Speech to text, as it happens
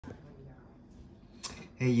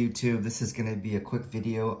Hey YouTube, this is going to be a quick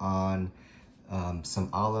video on some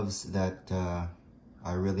olives that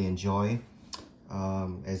I really enjoy.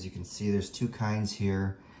 As you can see, there's two kinds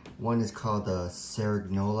here. One is called the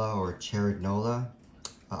Cerignola or Cerignola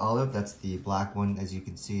olive. That's the black one, as you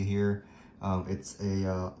can see here. It's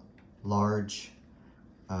a large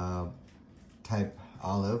type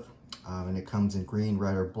olive, and it comes in green,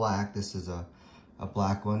 red, or black. This is a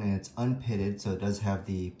black one, and it's unpitted, so it does have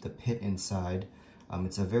the pit inside.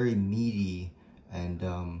 It's a very meaty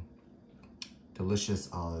and delicious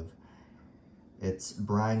olive. It's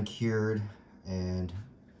brine cured, and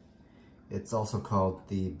it's also called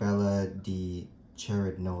the Bella di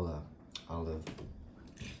Cerignola olive.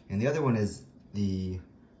 And the other one is the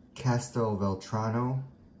Castelveltrano,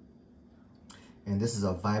 and this is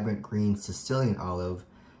a vibrant green Sicilian olive.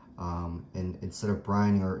 And instead of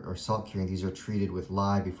brining or salt curing, these are treated with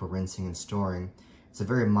lye before rinsing and storing. It's a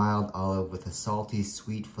very mild olive with a salty,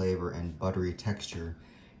 sweet flavor and buttery texture.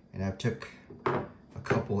 And I've took a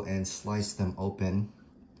couple and sliced them open.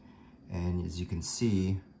 And as you can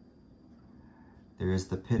see, there is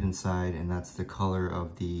the pit inside, and that's the color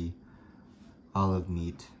of the olive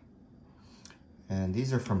meat. And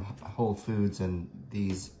these are from Whole Foods, and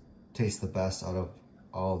these taste the best out of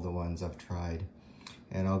all the ones I've tried.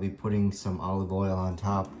 And I'll be putting some olive oil on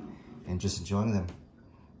top and just enjoying them.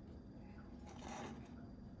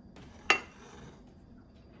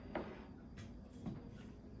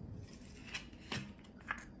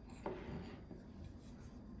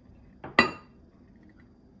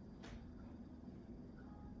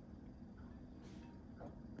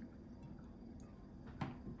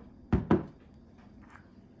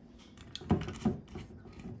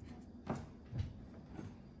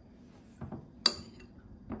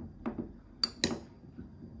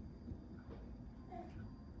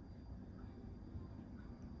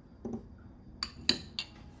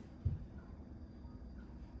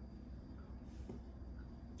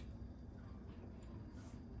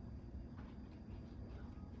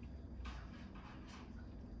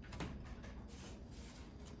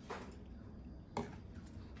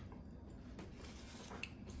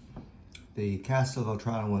 The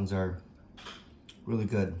Castelveltrano ones are really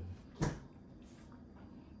good.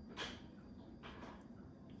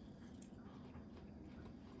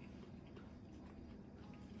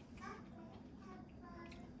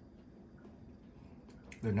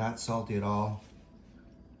 They're not salty at all,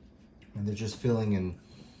 and they're just filling and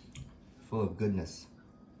full of goodness.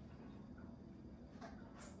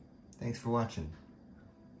 Thanks for watching.